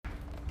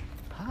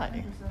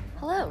Hi.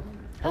 Hello.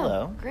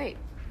 Hello. Oh, great.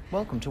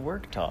 Welcome to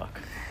Work Talk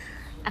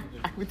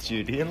with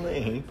Judy and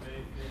Lee.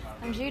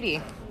 I'm Judy.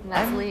 And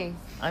that's Lee.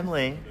 I'm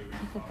Lee.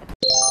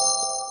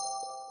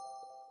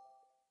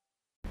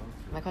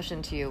 My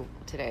question to you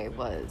today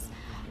was,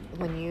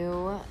 when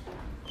you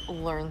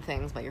learn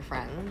things about your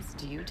friends,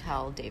 do you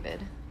tell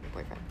David, your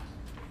boyfriend?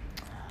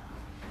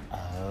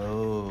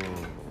 Oh.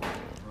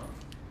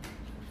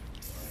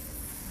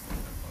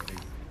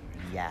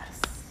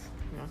 Yes.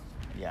 No?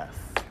 Yes.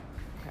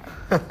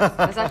 Okay.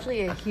 That's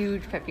actually a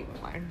huge pet peeve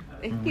of mine.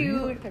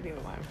 Huge pet peeve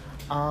of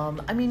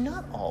mine. I mean,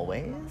 not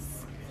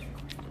always.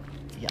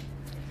 Yeah.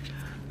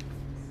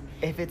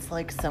 If it's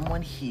like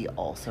someone he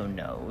also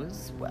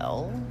knows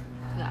well,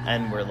 Yeah.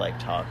 and we're like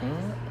talking,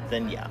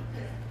 then yeah.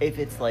 If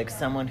it's like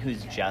someone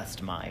who's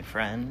just my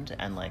friend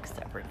and like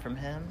separate from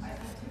him,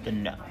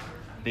 then no.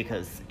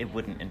 Because it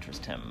wouldn't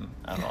interest him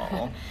at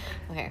all.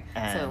 Okay,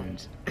 And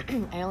so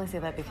I only say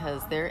that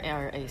because there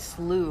are a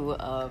slew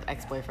of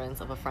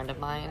ex-boyfriends of a friend of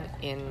mine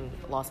in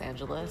Los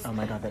Angeles oh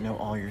my god, that know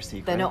all your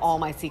secrets. that know all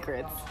my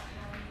secrets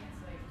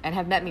and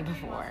have met me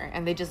before,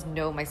 and they just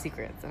know my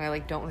secrets, and I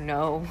like don't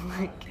know,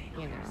 like,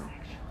 you know.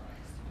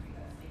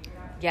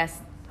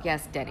 Yes,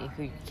 Denny,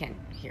 who you can't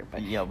hear,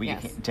 but Yeah,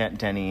 yes.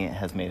 Denny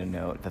has made a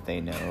note that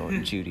they know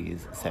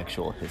Judy's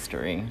sexual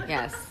history.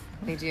 Yes,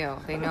 they do.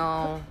 They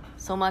know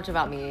so much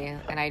about me,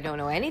 and I don't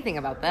know anything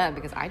about them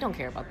because I don't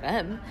care about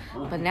them.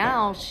 But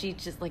now she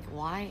just like,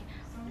 why?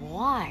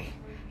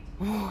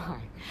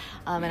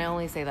 And I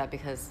only say that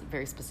because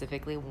very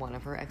specifically one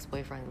of her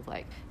ex-boyfriends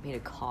like made a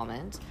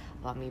comment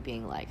about me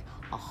being like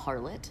a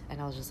harlot,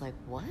 and I was just like,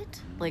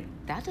 what? Like,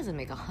 that doesn't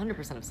make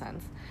 100% of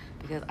sense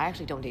because I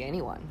actually don't date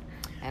anyone,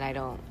 and I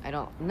don't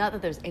not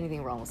that there's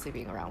anything wrong with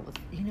sleeping around with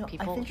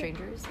people,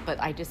 strangers, but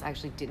I just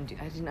actually didn't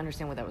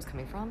understand where that was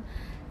coming from,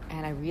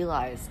 and I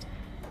realized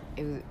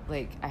it was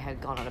like I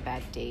had gone on a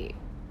bad date,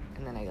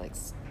 and then I like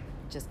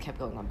just kept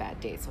going on bad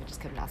dates, so I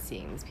just kept not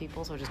seeing these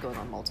people, so I was just going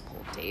on multiple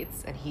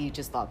dates, and he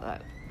just thought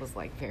that was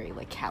like very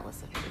like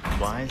callous of me.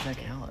 Why is that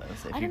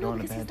callous? If you go on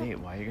a bad date,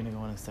 why are you going to go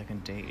on a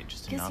second date?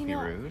 Just to not be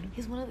rude?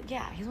 He's one of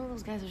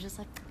those guys who's just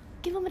like,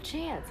 give him a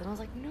chance, and I was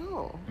like,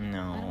 no, I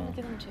don't want to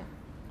give him a chance.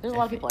 There's a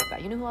lot of people like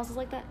that. You know who else is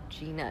like that?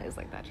 Gina is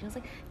like that. Gina's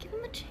like, give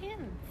him a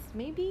chance.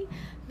 Maybe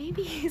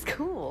he's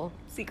cool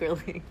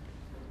secretly.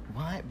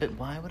 Why? But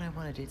why would I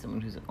want to date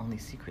someone who's only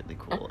secretly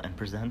cool and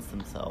presents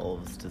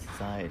themselves to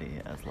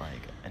society as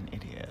like an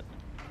idiot?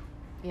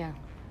 Yeah.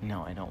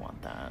 No, I don't want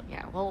that.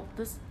 Yeah. Well,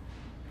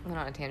 I'm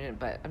not on a tangent,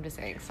 but I'm just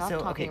saying, stop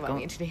talking about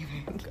me to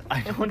David.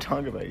 I don't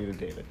talk about you to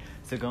David.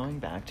 So going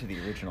back to the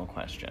original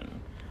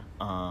question,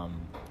 I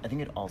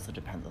think it also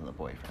depends on the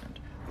boyfriend.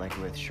 Like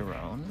with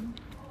Sharon,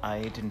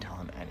 I didn't tell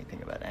him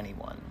anything about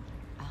anyone.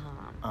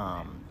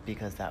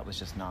 Because that was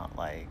just not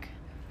like,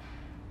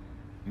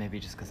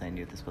 maybe just because I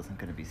knew this wasn't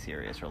going to be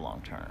serious or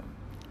long term,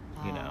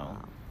 you know?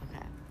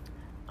 Okay.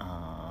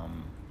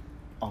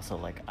 Also,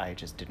 like, I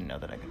just didn't know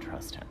that I could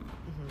trust him.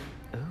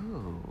 Mm-hmm.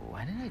 Ooh,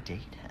 why did I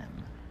date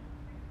him?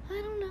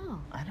 I don't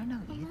know. I don't know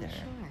either.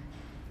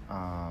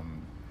 I'm not sure.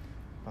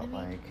 But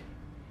like,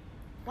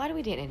 why do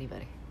we date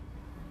anybody?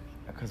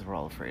 Because we're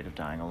all afraid of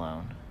dying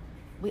alone.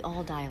 We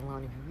all die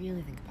alone if you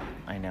really think about it.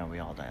 I know, we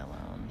all die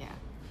alone. Yeah.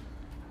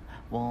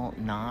 Well,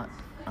 not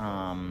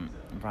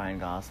Ryan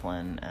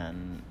Gosling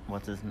and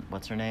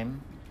what's her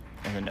name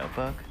in The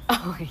Notebook?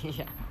 Oh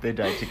yeah. They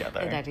died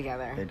together.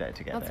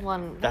 That's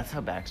one. That's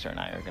how Baxter and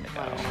I are gonna go.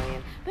 1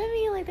 million. But I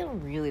mean, like, they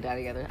don't really die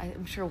together.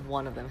 I'm sure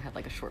one of them had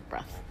like a short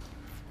breath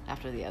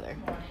after the other.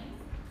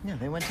 Yeah,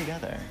 they went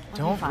together. Okay,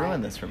 Don't fine.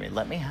 ruin this for me.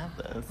 Let me have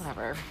this.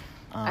 Whatever.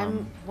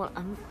 I'm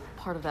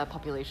part of that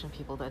population of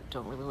people that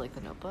don't really like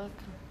The Notebook.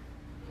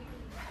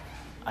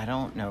 I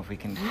don't know if we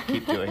can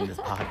keep doing this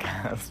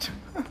podcast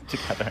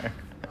together.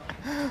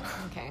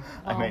 Okay.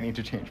 I might need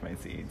to change my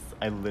seats.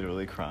 I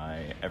literally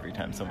cry every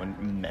time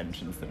someone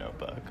mentions The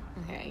Notebook.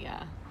 Okay,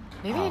 yeah.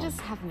 Maybe I just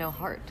have no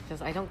heart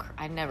because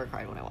I never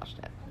cried when I watched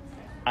it.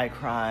 I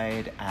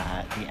cried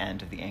at the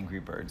end of the Angry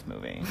Birds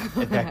movie,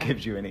 if that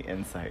gives you any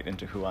insight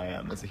into who I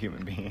am as a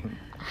human being.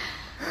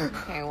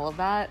 Okay, well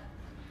that's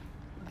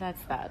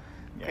that.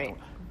 Yeah. Great.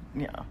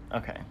 Yeah,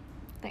 okay.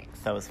 Thanks.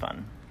 That was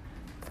fun.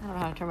 I don't know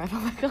how to turn my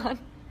phone back on.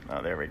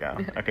 Oh, there we go.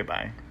 Okay,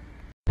 bye.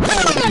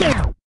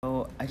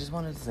 So, I just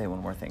wanted to say one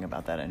more thing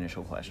about that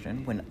initial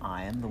question. When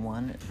I am the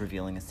one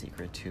revealing a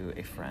secret to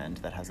a friend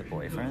that has a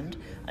boyfriend,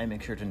 I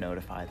make sure to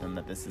notify them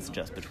that this is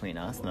just between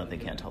us and that they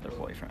can't tell their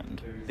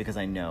boyfriend. Because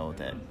I know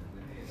that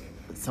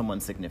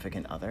someone's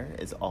significant other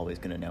is always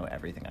going to know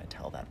everything I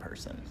tell that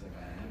person.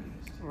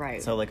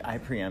 Right. So, like, I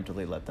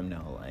preemptively let them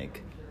know,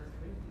 like,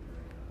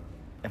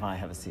 if I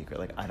have a secret,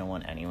 like, I don't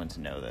want anyone to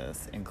know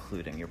this,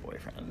 including your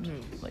boyfriend.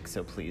 Mm-hmm. Like,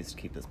 so please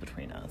keep this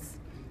between us.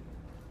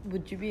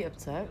 Would you be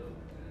upset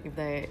if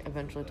they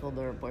eventually told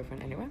their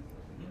boyfriend anyway?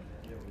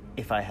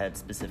 If I had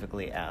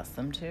specifically asked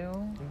them to,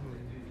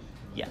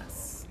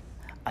 yes.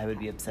 I would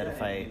be upset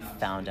if I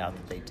found out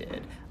that they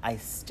did. I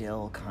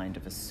still kind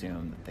of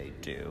assume that they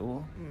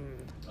do.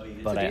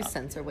 But so do you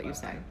censor what you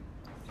say?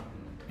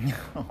 No.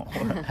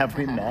 Have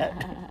we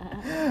met?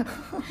 I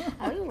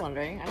was just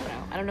wondering. I don't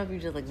know. I don't know if you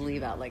just like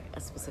leave out like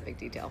a specific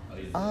detail.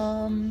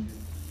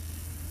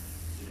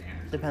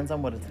 Depends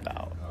on what it's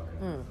about.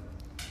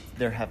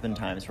 There have been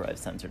times where I've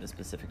censored a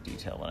specific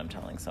detail when I'm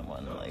telling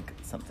someone like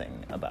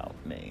something about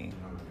me.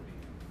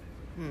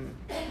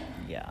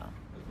 Yeah.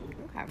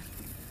 Okay.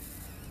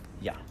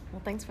 Yeah.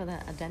 Well, thanks for the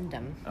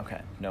addendum.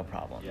 Okay, no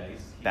problem.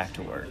 Back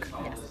to work.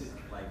 Yes.